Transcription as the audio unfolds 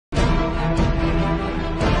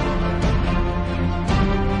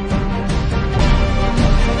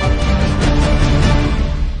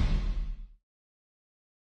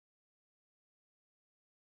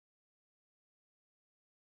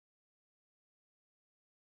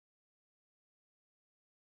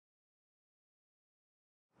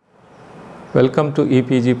Welcome to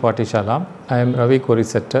EPG Patishala. I am Ravi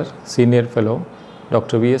Korisettar, Senior Fellow,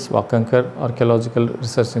 Dr. V.S. Wakankar, Archaeological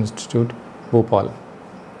Research Institute, Bhopal.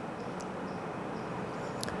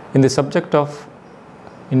 In the subject of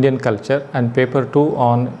Indian culture and paper 2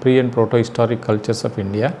 on pre and protohistoric cultures of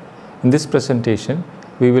India, in this presentation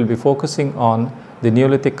we will be focusing on the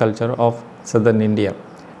Neolithic culture of southern India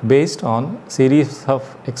based on series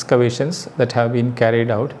of excavations that have been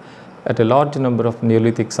carried out at a large number of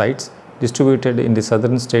Neolithic sites distributed in the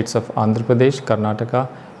southern states of Andhra Pradesh, Karnataka,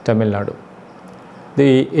 Tamil Nadu.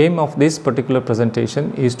 The aim of this particular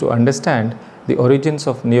presentation is to understand the origins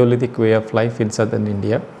of Neolithic way of life in southern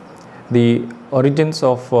India, the origins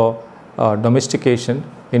of domestication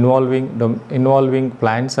involving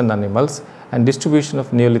plants and animals, and distribution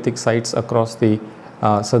of Neolithic sites across the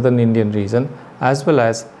southern Indian region, as well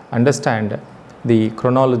as understand the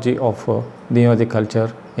chronology of Neolithic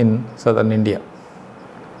culture in southern India.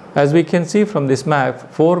 As we can see from this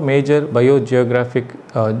map, 4 major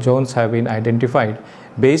biogeographic zones have been identified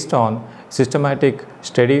based on systematic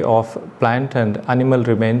study of plant and animal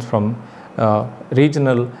remains from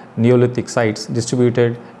regional Neolithic sites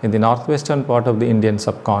distributed in the northwestern part of the Indian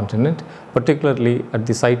subcontinent, particularly at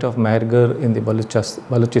the site of Mehergarh in the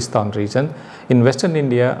Balochistan region, in western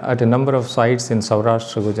India at a number of sites in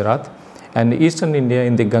Saurashtra, Gujarat, and eastern India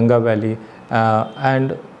in the Ganga Valley,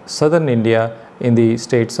 and southern India in the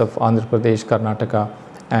states of Andhra Pradesh, Karnataka,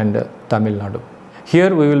 and Tamil Nadu.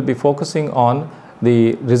 Here we will be focusing on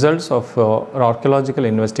the results of archaeological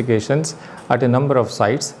investigations at a number of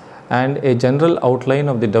sites, and a general outline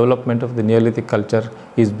of the development of the Neolithic culture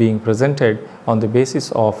is being presented on the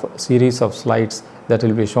basis of series of slides that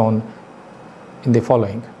will be shown in the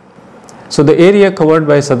following. So the area covered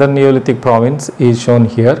by southern Neolithic province is shown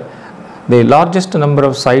here. The largest number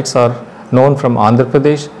of sites are known from Andhra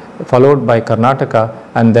Pradesh, followed by Karnataka,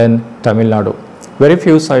 and then Tamil Nadu. Very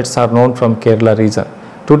few sites are known from Kerala region.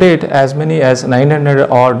 To date, as many as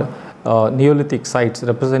 900 odd Neolithic sites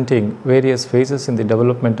representing various phases in the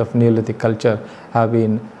development of Neolithic culture have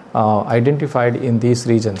been identified in these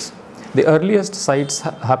regions. The earliest sites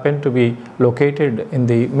happen to be located in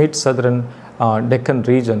the mid-southern Deccan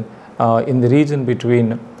region, in the region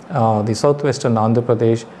between the southwestern Andhra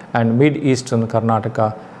Pradesh and mid-eastern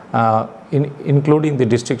Karnataka, including the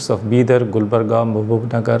districts of Bidar, Gulbarga,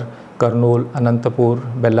 Mahbubnagar, Kurnool, Anantapur,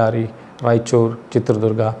 Bellary, Raichur,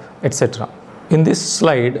 Chitradurga, etc. In this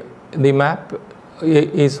slide, the map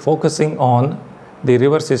is focusing on the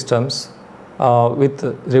river systems with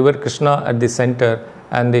river Krishna at the center,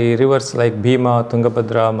 and the rivers like Bhima,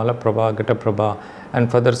 Tungabhadra, Malaprabha, Ghataprabha, and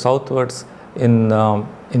further southwards in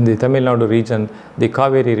the Tamil Nadu region, the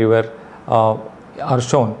Kaveri river are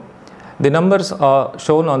shown. The numbers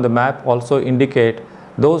shown on the map also indicate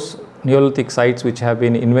those Neolithic sites which have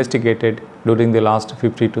been investigated during the last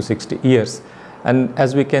 50 to 60 years. And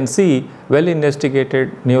as we can see, well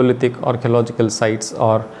investigated Neolithic archaeological sites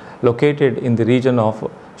are located in the region of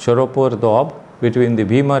Shoropur Doab between the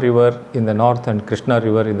Bhima river in the north and Krishna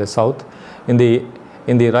river in the south, in the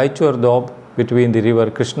Raichur Doab between the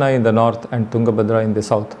river Krishna in the north and Tungabhadra in the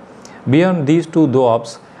south. Beyond these two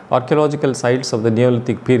Doabs, archaeological sites of the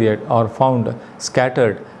Neolithic period are found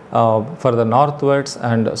scattered further northwards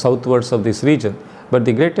and southwards of this region, but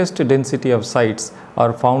the greatest density of sites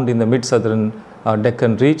are found in the mid-southern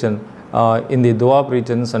Deccan region, in the Doab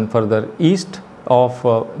regions, and further east of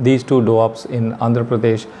these two Doabs in Andhra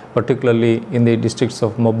Pradesh, particularly in the districts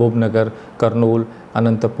of Mahbubnagar, Kurnool,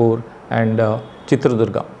 Anantapur, and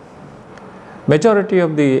Chitradurga. Majority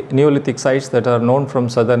of the Neolithic sites that are known from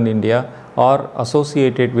southern India are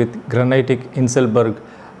associated with granitic Inselberg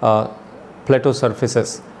plateau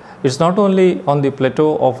surfaces. It's not only on the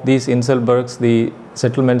plateau of these Inselbergs the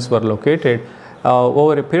settlements were located.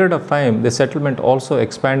 Over a period of time, the settlement also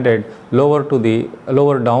expanded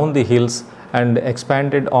lower down the hills and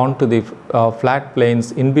expanded onto the flat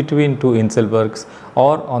plains in between two Inselbergs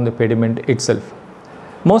or on the pediment itself.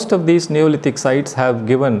 Most of these Neolithic sites have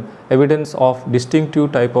given evidence of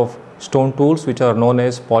distinctive type of stone tools which are known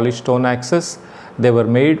as polished stone axes. They were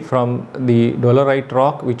made from the dolerite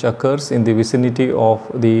rock which occurs in the vicinity of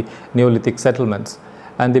the Neolithic settlements.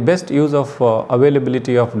 And the best use of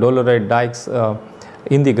availability of dolerite dikes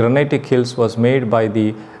in the granitic hills was made by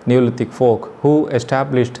the Neolithic folk who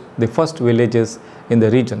established the first villages in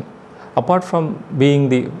the region. Apart from being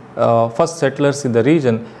the first settlers in the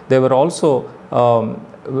region, their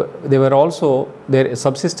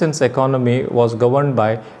subsistence economy was governed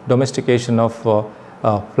by domestication of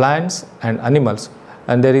plants and animals,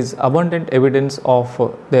 and there is abundant evidence of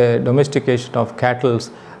the domestication of cattle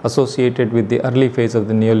associated with the early phase of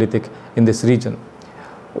the Neolithic in this region.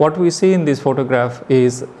 what we see in this photograph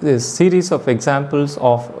is a series of examples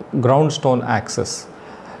of ground stone axes.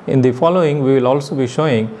 In the following, we will also be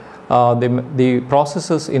showing the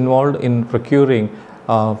processes involved in procuring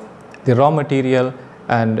the raw material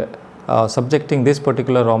and subjecting this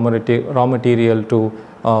particular raw material to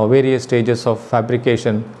various stages of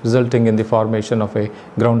fabrication, resulting in the formation of a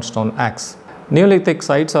ground stone axe. Neolithic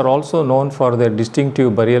sites are also known for their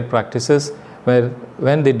distinctive burial practices, where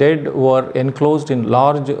when the dead were enclosed in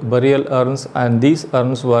large burial urns, and these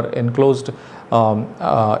urns were enclosed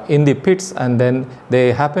in the pits, and then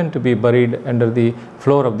they happened to be buried under the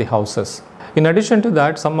floor of the houses. In addition to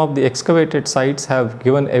that, some of the excavated sites have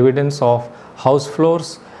given evidence of house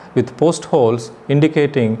floors with post holes,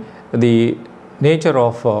 indicating the nature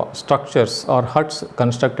of structures or huts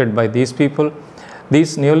constructed by these people.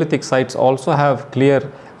 These Neolithic sites also have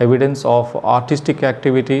clear evidence of artistic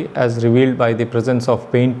activity, as revealed by the presence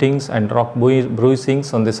of paintings and rock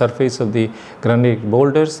bruisings on the surface of the granite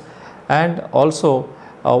boulders, and also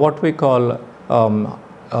what we call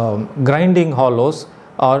grinding hollows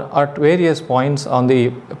are at various points on the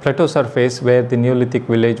plateau surface where the Neolithic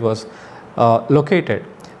village was located.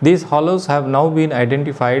 These hollows have now been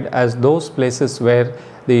identified as those places where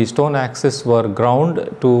the stone axes were ground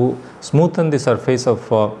to smoothen the surface of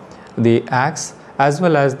the axe, as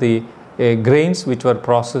well as the grains which were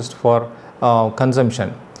processed for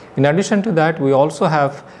consumption. In addition to that, we also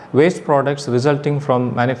have waste products resulting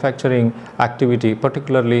from manufacturing activity,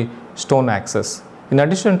 particularly stone axes. In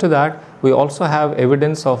addition to that, we also have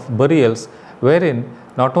evidence of burials wherein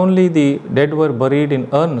not only the dead were buried in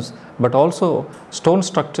urns, but also stone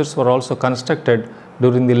structures were also constructed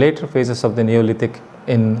during the later phases of the Neolithic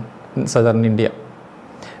in southern India,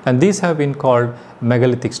 and these have been called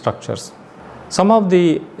megalithic structures. Some of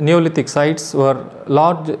the Neolithic sites were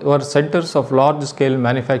centers of large-scale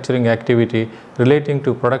manufacturing activity relating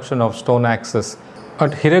to production of stone axes.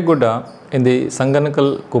 At Hiregudda, in the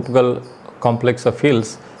Sanganakal-Kupgal complex of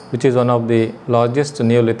hills, which is one of the largest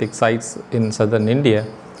Neolithic sites in southern India,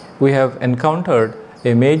 we have encountered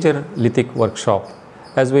a major lithic workshop.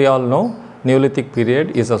 As we all know, Neolithic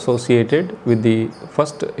period is associated with the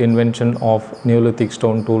first invention of Neolithic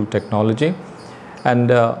stone tool technology, and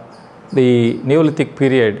the Neolithic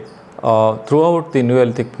period, throughout the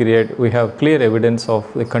Neolithic period, we have clear evidence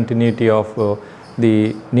of the continuity of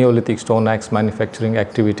the Neolithic stone axe manufacturing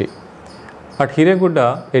activity. At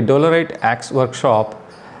Hiregudda, a dolerite axe workshop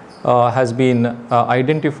has been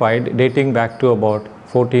identified dating back to about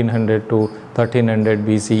 1400 to 1300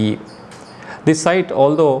 BCE. This site,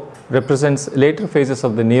 although represents later phases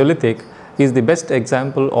of the Neolithic, is the best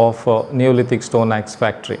example of Neolithic stone axe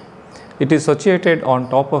factory. It is situated on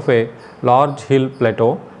top of a large hill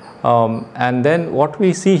plateau, and then what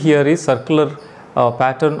we see here is circular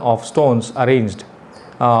pattern of stones arranged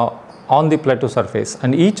on the plateau surface,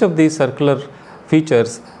 and each of these circular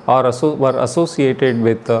features were associated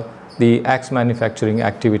with the axe manufacturing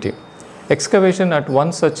activity. Excavation at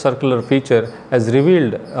one such circular feature has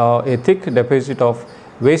revealed a thick deposit of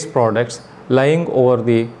waste products lying over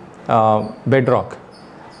the bedrock.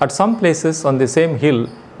 At some places on the same hill,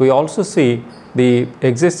 we also see the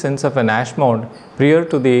existence of an ash mound prior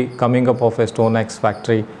to the coming up of a stone axe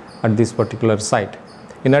factory at this particular site.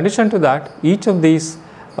 In addition to that, each of these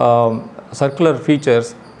circular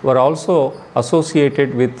features were also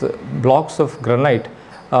associated with blocks of granite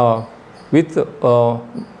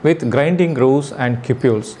with grinding grooves and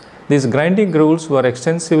cupules. These grinding grooves were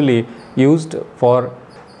extensively used for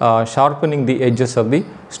sharpening the edges of the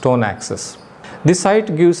stone axes. This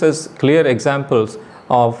site gives us clear examples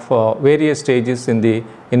of various stages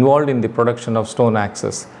involved in the production of stone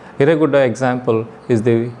axes. Hiregudda example is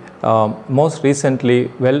the most recently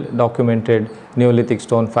well documented Neolithic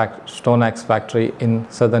stone axe factory in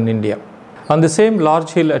southern India. On the same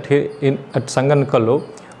large hill at Sanganakalu,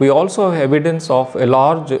 we also have evidence of a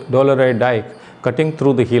large dolerite dike cutting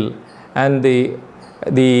through the hill, and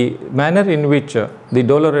the manner in which the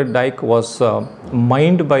dolerite dike was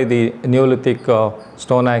mined by the Neolithic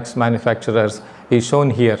stone axe manufacturers is shown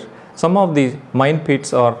here. Some of the mine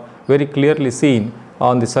pits are very clearly seen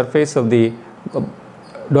on the surface of the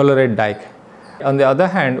dolerite dike. On the other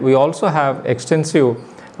hand, we also have extensive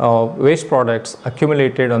waste products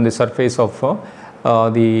accumulated on the surface of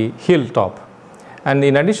the hilltop. And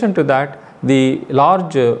in addition to that, the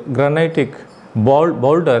large granitic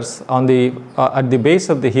boulders on at the base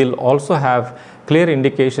of the hill also have clear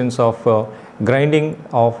indications of grinding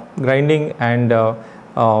and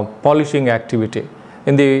polishing activity.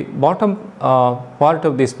 In the bottom part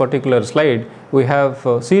of this particular slide, we have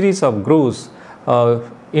a series of grooves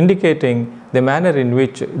indicating the manner in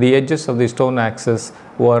which the edges of the stone axes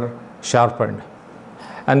were sharpened.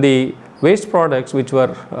 And the waste products which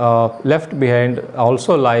were left behind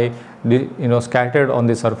also lie scattered on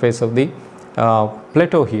the surface of the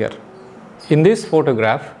plateau here. In this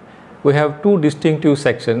photograph, we have two distinctive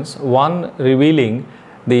sections, one revealing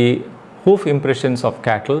the hoof impressions of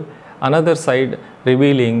cattle, another side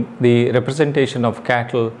revealing the representation of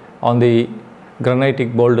cattle on the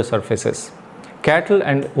granitic boulder surfaces. Cattle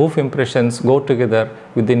and hoof impressions go together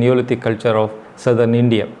with the Neolithic culture of southern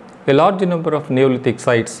India. A large number of Neolithic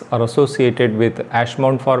sites are associated with ash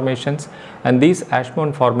mound formations, and these ash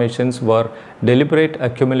mound formations were deliberate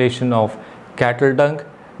accumulation of cattle dung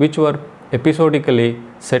which were episodically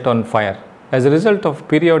set on fire. As a result of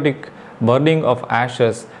periodic burning of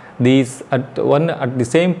ashes, these at the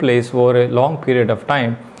same place over a long period of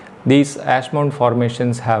time, these ash mound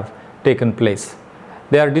formations have taken place.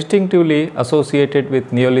 They are distinctively associated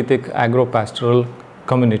with Neolithic agro-pastoral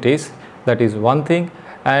communities. That is one thing,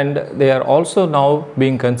 and they are also now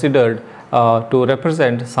being considered to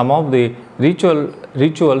represent some of the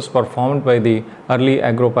rituals performed by the early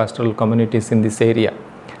agro-pastoral communities in this area.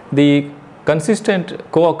 The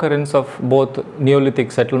consistent co-occurrence of both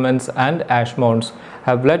Neolithic settlements and ash mounds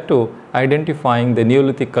have led to identifying the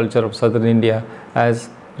Neolithic culture of southern India as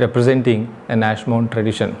representing an ash mound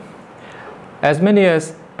tradition. As many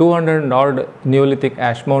as 200 odd Neolithic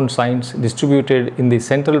ash mound sites distributed in the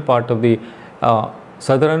central part of the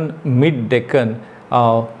southern mid-Deccan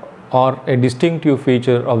are a distinctive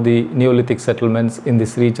feature of the Neolithic settlements in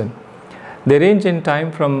this region. They range in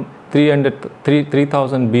time from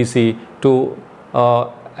 3000 BC to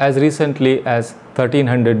as recently as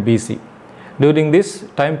 1300 BC. During this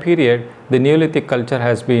time period, the Neolithic culture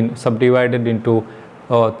has been subdivided into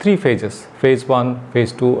three phases: phase 1,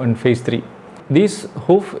 phase 2 and phase 3. These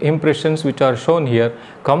hoof impressions which are shown here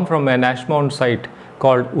come from an ash mound site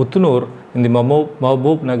called Utnur in the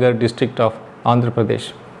Mahbubnagar district of Andhra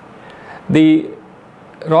Pradesh. The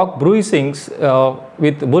rock bruisings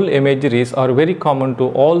with bull imageries are very common to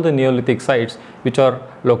all the Neolithic sites which are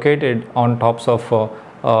located on tops of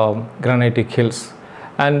granitic hills,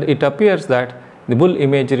 and it appears that the bull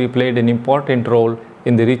imagery played an important role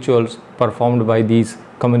in the rituals performed by these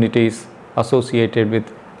communities associated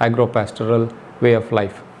with agro-pastoral way of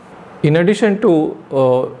life. In addition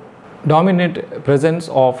to dominant presence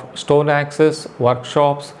of stone axes,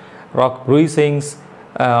 workshops, rock bruisings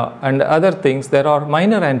and other things, there are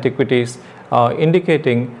minor antiquities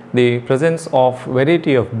indicating the presence of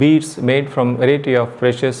variety of beads made from variety of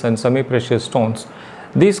precious and semi-precious stones.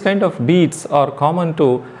 These kind of beads are common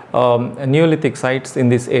to Neolithic sites in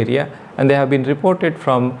this area, and they have been reported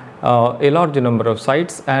from a large number of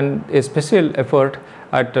sites, and a special effort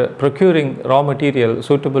at procuring raw material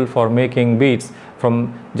suitable for making beads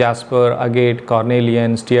from jasper, agate,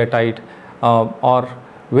 cornelian, steatite are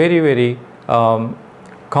very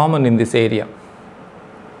common in this area.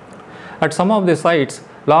 At some of the sites,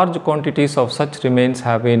 large quantities of such remains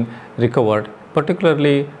have been recovered,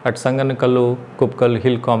 particularly at Sanganakallu, Kupkal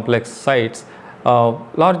Hill Complex sites.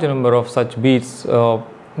 Large number of such beads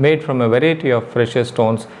made from a variety of precious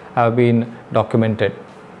stones have been documented.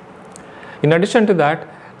 In addition to that,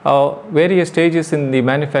 various stages in the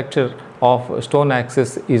manufacture of stone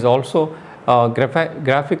axes is also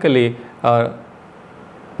graphically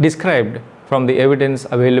described from the evidence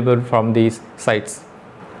available from these sites.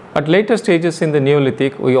 At later stages in the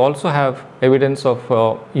Neolithic, we also have evidence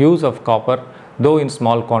of use of copper, though in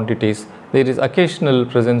small quantities. There is occasional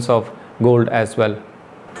presence of gold as well.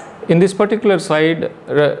 In this particular slide,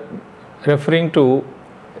 referring to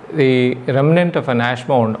the remnant of an ash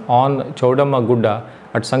mound on Chaudamma Gudda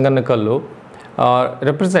at Sanganakallu,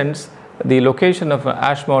 represents the location of an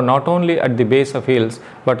ash mound not only at the base of hills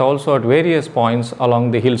but also at various points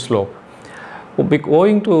along the hill slope.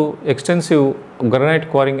 Owing to extensive granite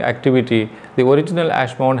quarrying activity, the original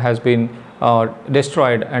ash mound has been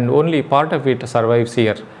destroyed and only part of it survives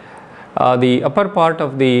here. The upper part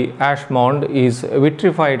of the ash mound is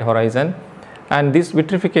vitrified horizon, and this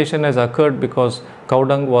vitrification has occurred because cow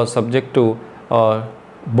dung was subject to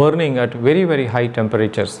burning at very high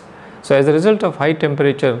temperatures. So as a result of high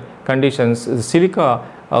temperature conditions, the silica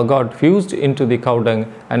got fused into the cow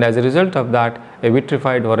dung, and as a result of that, a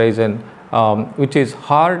vitrified horizon which is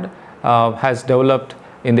hard has developed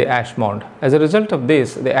in the ash mound. As a result of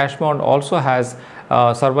this, the ash mound also has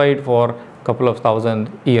survived for a couple of thousand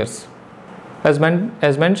years. As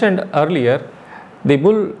mentioned earlier, the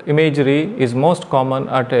bull imagery is most common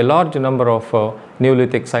at a large number of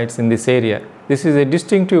Neolithic sites in this area. This is a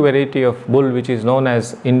distinctive variety of bull which is known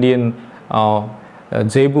as Indian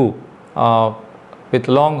zebu, with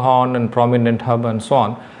long horn and prominent hub and so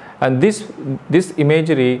on. And this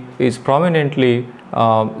imagery is prominently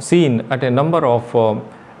seen at a number of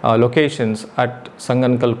locations at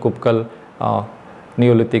Sangankal Kupkal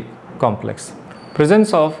Neolithic complex.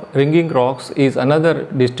 Presence of ringing rocks is another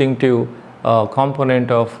distinctive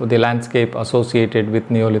component of the landscape associated with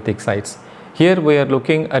Neolithic sites. Here we are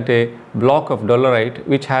looking at a block of dolerite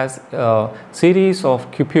which has a series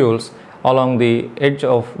of cupules along the edge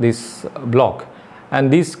of this block,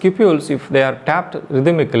 and these cupules, if they are tapped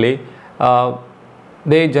rhythmically,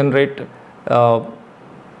 they generate a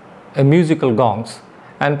musical gongs,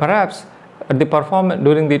 and perhaps at the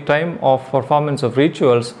during the time of performance of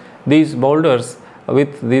rituals, these boulders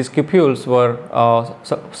with these cupules were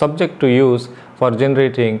subject to use for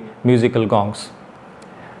generating musical gongs.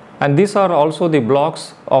 And these are also the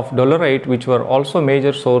blocks of dolerite which were also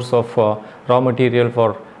major source of raw material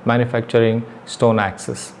for manufacturing stone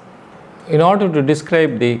axes. In order to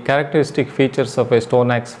describe the characteristic features of a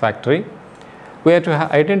stone axe factory, we have to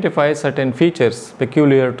identify certain features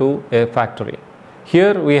peculiar to a factory.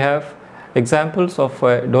 Here we have examples of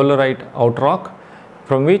a dolerite outrock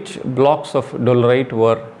from which blocks of dolerite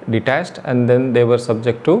were detached and then they were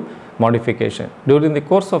subject to modification. During the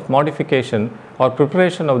course of modification or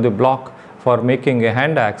preparation of the block for making a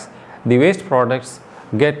hand axe, the waste products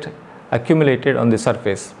get accumulated on the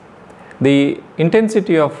surface. The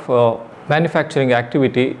intensity of manufacturing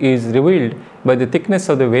activity is revealed by the thickness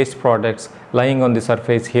of the waste products lying on the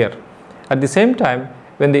surface here. At the same time,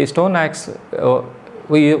 when the stone axe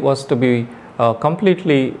was to be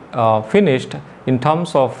completely finished in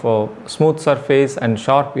terms of smooth surface and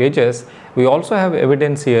sharp edges, we also have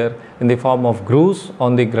evidence here in the form of grooves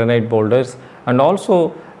on the granite boulders, and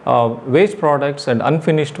also waste products and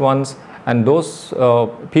unfinished ones, and those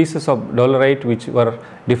pieces of dolerite which were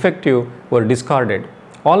defective were discarded.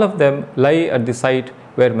 All of them lie at the site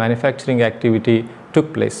where manufacturing activity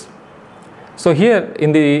took place. So here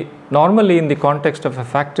normally in the context of a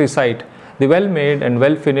factory site, the well made and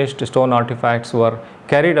well finished stone artifacts were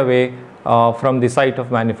carried away from the site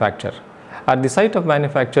of manufacture. At the site of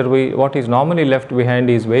manufacture, what is normally left behind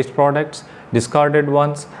is waste products, discarded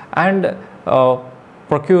ones, and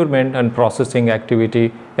procurement and processing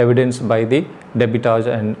activity evidenced by the debitage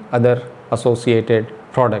and other associated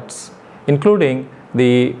products, including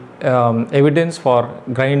the evidence for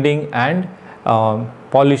grinding and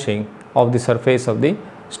polishing of the surface of the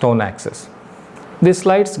stone axes. This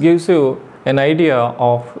slides gives you an idea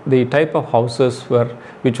of the type of houses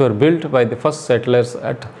which were built by the first settlers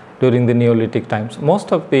during the Neolithic times.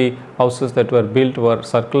 Most of the houses that were built were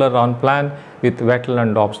circular on plan with wattle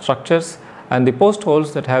and daub structures, and the post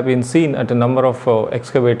holes that have been seen at a number of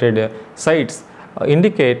excavated sites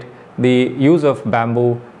indicate the use of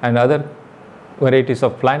bamboo and other varieties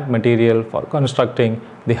of plant material for constructing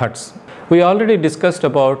the huts. We already discussed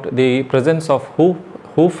about the presence of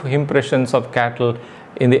hoof impressions of cattle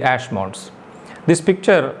in the ash mounds. This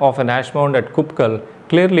picture of an ash mound at Kupkal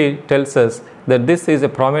clearly tells us that this is a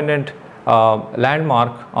prominent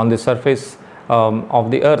landmark on the surface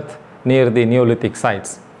of the earth near the Neolithic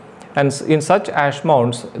sites. And in such ash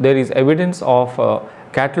mounds, there is evidence of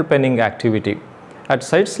cattle penning activity. At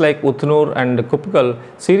sites like Utnur and Kupkal,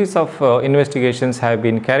 series of investigations have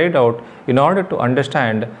been carried out in order to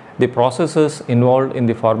understand the processes involved in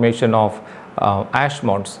the formation of ash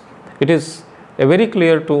mounds. It is very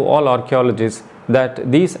clear to all archaeologists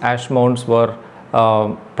that these ash mounds were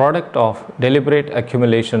product of deliberate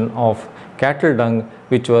accumulation of cattle dung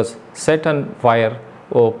which was set on fire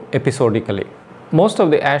episodically. Most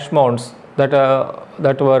of the ash mounds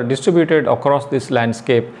that were distributed across this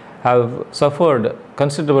landscape have suffered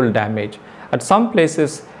considerable damage. At some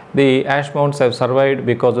places, the ash mounds have survived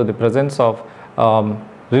because of the presence of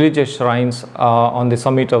religious shrines on the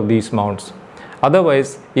summit of these mounds.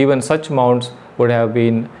 Otherwise, even such mounds would have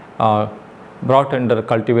been brought under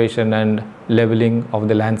cultivation and leveling of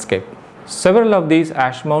the landscape. Several of these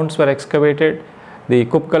ash mounds were excavated. The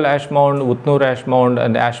Kupkal ash mound, Utnur ash mound,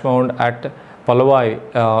 and ash mound at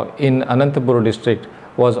Palavai in Anantapur district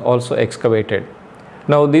was also excavated.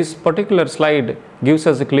 Now, this particular slide gives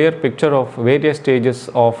us a clear picture of various stages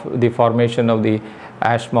of the formation of the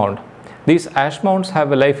ash mound. These ash mounds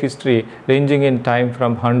have a life history ranging in time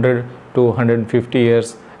from 100 to 150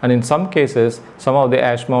 years, and in some cases, some of the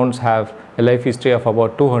ash mounds have a life history of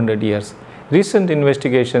about 200 years. Recent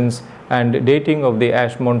investigations and dating of the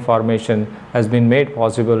ash mound formation has been made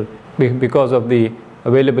possible because of the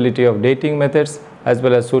availability of dating methods as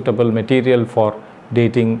well as suitable material for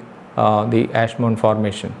dating the ash mound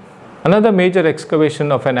formation. Another major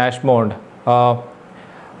excavation of an ash mound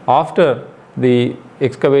after the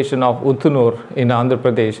excavation of Uttunur in Andhra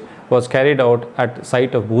Pradesh was carried out at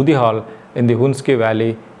site of Budihal in the Hunski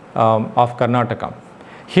Valley of Karnataka.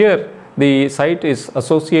 Here the site is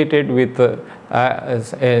associated with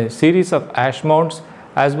a series of ash mounds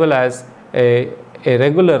as well as a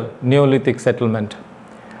regular Neolithic settlement.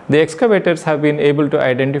 The excavators have been able to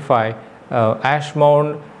identify ash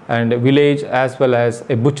mound and village as well as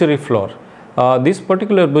a butchery floor. This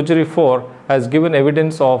particular butchery floor has given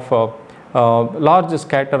evidence of large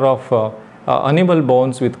scatter of animal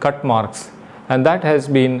bones with cut marks, and that has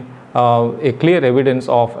been a clear evidence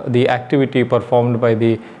of the activity performed by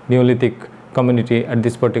the Neolithic community at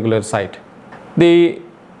this particular site.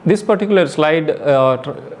 This particular slide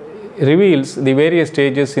reveals the various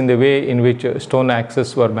stages in the way in which stone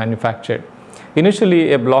axes were manufactured.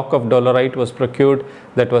 Initially, a block of dolerite was procured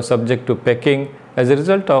that was subject to pecking. As a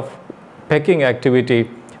result of pecking activity,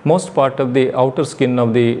 most part of the outer skin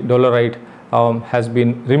of the dolerite has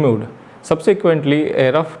been removed. Subsequently,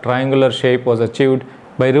 a rough triangular shape was achieved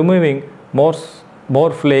by removing more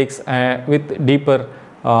flakes with deeper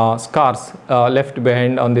scars left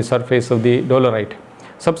behind on the surface of the dolerite.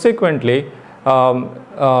 Subsequently,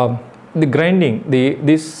 the grinding,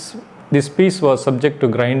 this piece was subject to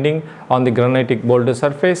grinding on the granitic boulder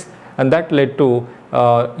surface, and that led to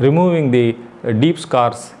removing the deep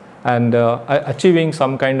scars and achieving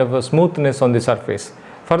some kind of a smoothness on the surface.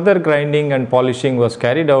 Further grinding and polishing was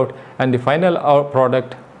carried out, and the final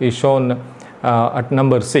product is shown at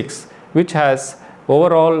number 6, which has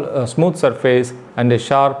overall smooth surface and a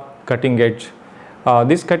sharp cutting edge.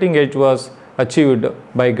 This cutting edge was achieved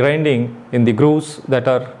by grinding in the grooves that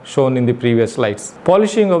are shown in the previous slides.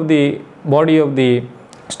 Polishing of the body of the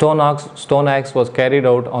stone axe was carried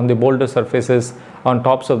out on the boulder surfaces on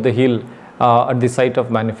tops of the hill at the site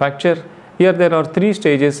of manufacture. Here there are 3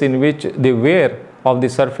 stages in which the wear of the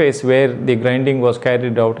surface where the grinding was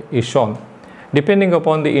carried out is shown. Depending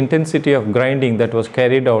upon the intensity of grinding that was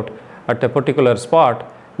carried out at a particular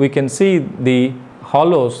spot, we can see the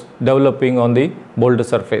hollows developing on the boulder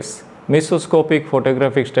surface. Mesoscopic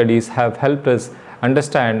photographic studies have helped us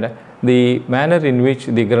understand the manner in which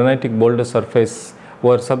the granitic boulder surface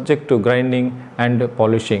were subject to grinding and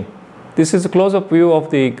polishing. This is a close-up view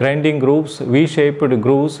of the grinding grooves, V-shaped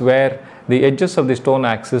grooves where the edges of the stone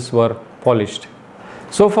axes were polished.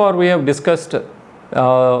 So far we have discussed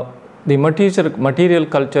the material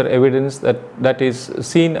culture evidence that is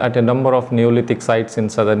seen at a number of Neolithic sites in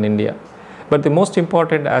southern India. But the most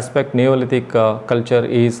important aspect Neolithic culture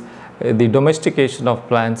is the domestication of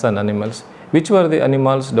plants and animals. Which were the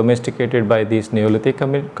animals domesticated by these Neolithic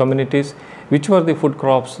communities? Which were the food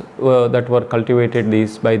crops that were cultivated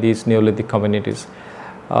by these Neolithic communities?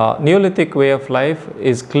 Neolithic way of life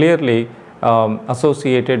is clearly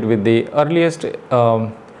associated with the earliest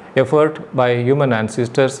effort by human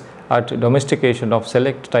ancestors at domestication of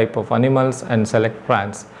select type of animals and select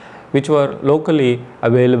plants, which were locally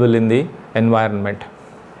available in the environment.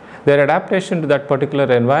 Their adaptation to that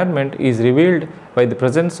particular environment is revealed by the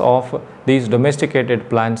presence of these domesticated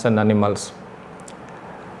plants and animals.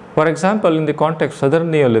 For example, in the context of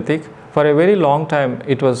Southern Neolithic, for a very long time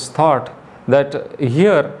it was thought that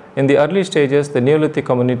here in the early stages the Neolithic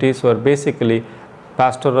communities were basically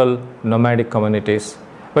pastoral nomadic communities.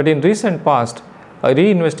 But in recent past,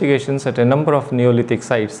 reinvestigations at a number of Neolithic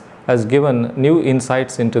sites has given new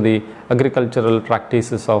insights into the agricultural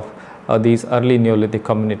practices of these early Neolithic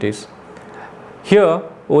communities. Here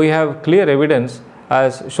we have clear evidence,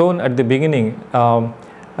 as shown at the beginning,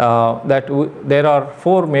 that there are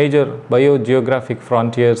 4 major biogeographic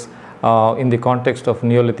frontiers in the context of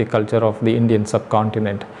Neolithic culture of the Indian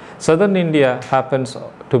subcontinent. Southern India happens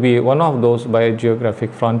to be one of those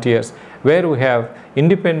biogeographic frontiers where we have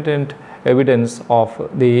independent evidence of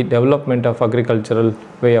the development of agricultural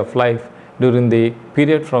way of life during the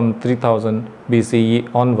period from 3000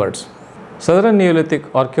 BCE onwards. Southern Neolithic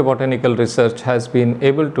archaeobotanical research has been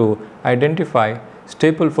able to identify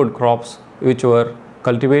staple food crops which were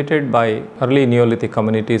cultivated by early Neolithic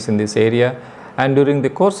communities in this area, and during the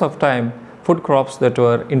course of time food crops that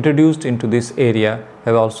were introduced into this area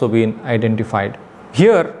have also been identified.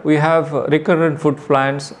 Here we have recurrent food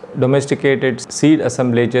plants, domesticated seed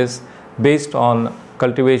assemblages based on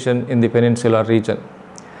cultivation in the peninsular region.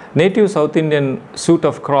 Native South Indian suite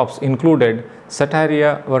of crops included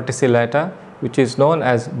Setaria verticillata, which is known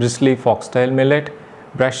as bristly foxtail millet,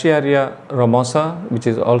 Brachiaria ramosa, which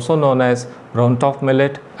is also known as brown top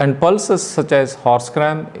millet, and pulses such as horse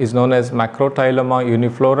gram is known as Macrotyloma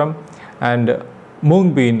uniflorum, and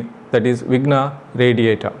mung bean, that is Vigna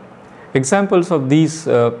radiata. Examples of these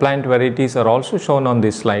plant varieties are also shown on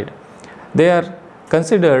this slide. They are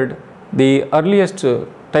considered the earliest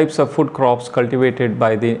types of food crops cultivated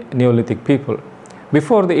by the Neolithic people.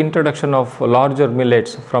 Before the introduction of larger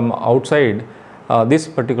millets from outside this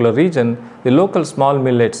particular region, the local small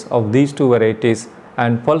millets of these two varieties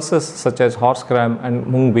and pulses such as horse gram and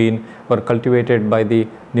mung bean were cultivated by the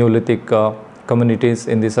Neolithic communities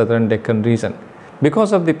in the southern Deccan region.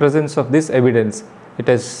 Because of the presence of this evidence, it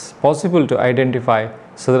is possible to identify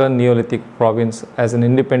southern Neolithic province as an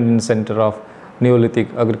independent center of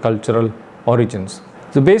Neolithic agricultural origins.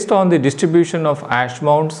 So based on the distribution of ash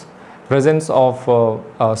mounds, presence of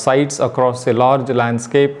sites across a large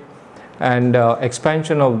landscape, and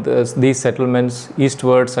expansion of these settlements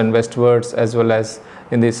eastwards and westwards, as well as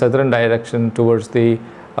in the southern direction towards the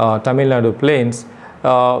Tamil Nadu plains,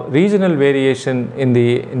 regional variation in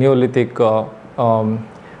the Neolithic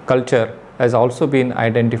culture has also been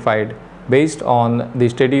identified based on the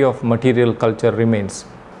study of material culture remains.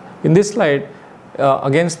 In this slide,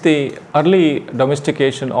 against the early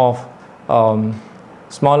domestication of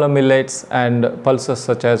smaller millets and pulses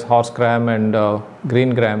such as horse gram and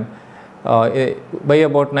green gram, by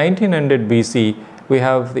about 1900 BC, we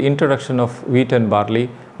have the introduction of wheat and barley.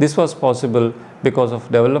 This was possible because of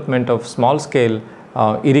development of small scale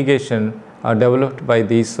irrigation developed by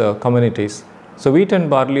these communities. So wheat and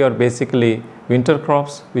barley are basically winter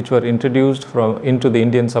crops which were introduced into the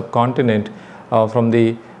Indian subcontinent from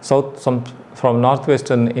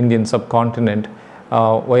northwestern Indian subcontinent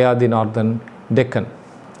via the northern Deccan.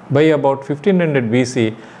 By about 1500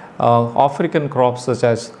 BC, African crops such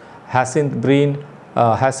as hyacinth bean,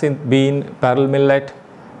 pearl millet,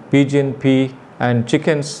 pigeon pea and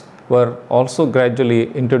chickens were also gradually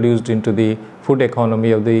introduced into the food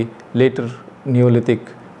economy of the later Neolithic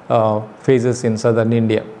phases in southern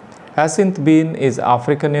India. Hyacinth bean is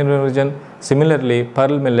African in origin. Similarly,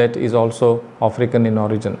 pearl millet is also African in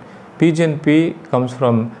origin. Pigeon pea comes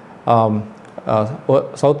from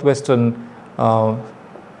southwestern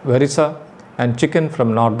Orissa, and chicken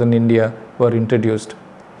from northern India were introduced.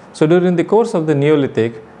 So during the course of the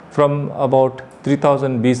Neolithic, from about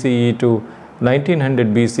 3000 BCE to 1900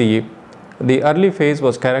 BCE, the early phase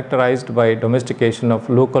was characterized by domestication of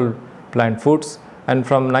local plant foods, and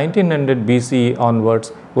from 1900 BCE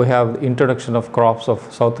onwards, we have the introduction of crops of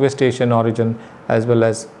Southwest Asian origin as well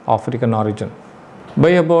as African origin. By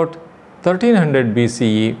about 1300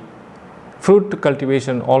 BCE, fruit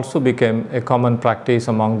cultivation also became a common practice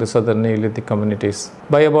among the southern Neolithic communities.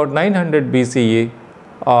 By about 900 BCE,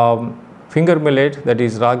 finger millet, that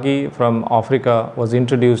is ragi from Africa, was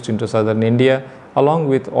introduced into southern India along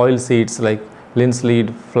with oil seeds like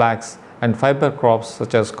linseed, flax and fiber crops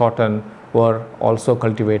such as cotton were also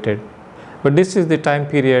cultivated. But this is the time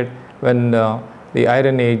period when the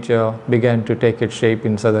Iron Age began to take its shape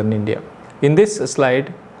in southern India. In this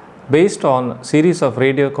slide, based on series of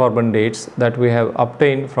radiocarbon dates that we have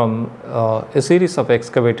obtained from a series of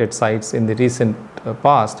excavated sites in the recent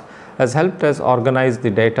past, has helped us organize the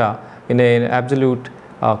data in an absolute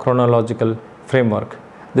chronological framework.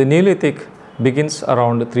 The Neolithic begins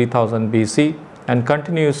around 3000 BC and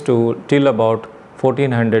continues till about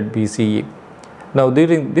 1400 BCE. Now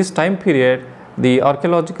during this time period, the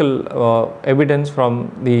archaeological evidence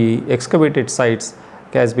from the excavated sites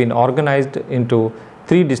has been organized into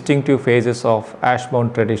three distinctive phases of ash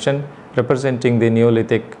mound tradition representing the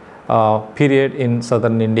Neolithic period in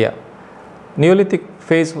southern India. Neolithic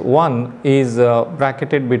phase 1 is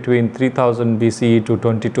bracketed between 3000 BCE to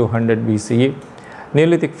 2200 BCE.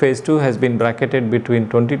 Neolithic phase 2 has been bracketed between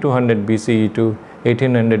 2200 BCE to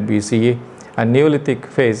 1800 BCE, and Neolithic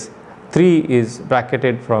phase 3 is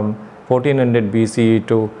bracketed from 1400 BCE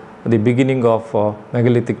to the beginning of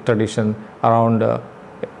megalithic tradition around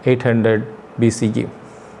 800 BCE.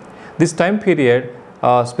 This time period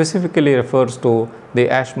specifically refers to the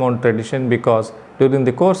ash mound tradition because during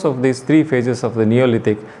the course of these three phases of the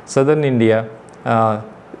Neolithic, southern India,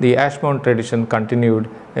 the ash mound tradition continued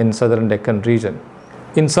in southern Deccan region.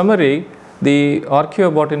 In summary, the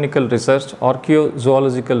archaeobotanical research,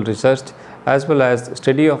 archaeozoological research, as well as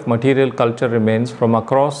study of material culture remains from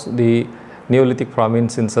across the Neolithic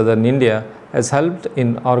province in southern India has helped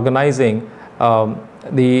in organizing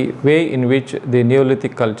the way in which the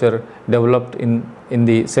Neolithic culture developed in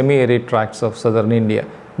the semi-arid tracts of southern India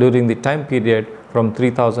during the time period from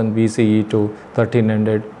 3000 BCE to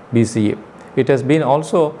 1300 BCE. It has been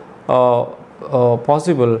also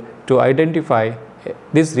possible to identify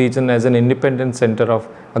this region as an independent center of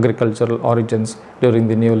agricultural origins during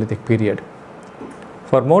the Neolithic period.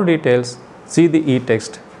 For more details, see the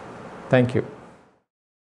e-text. Thank you.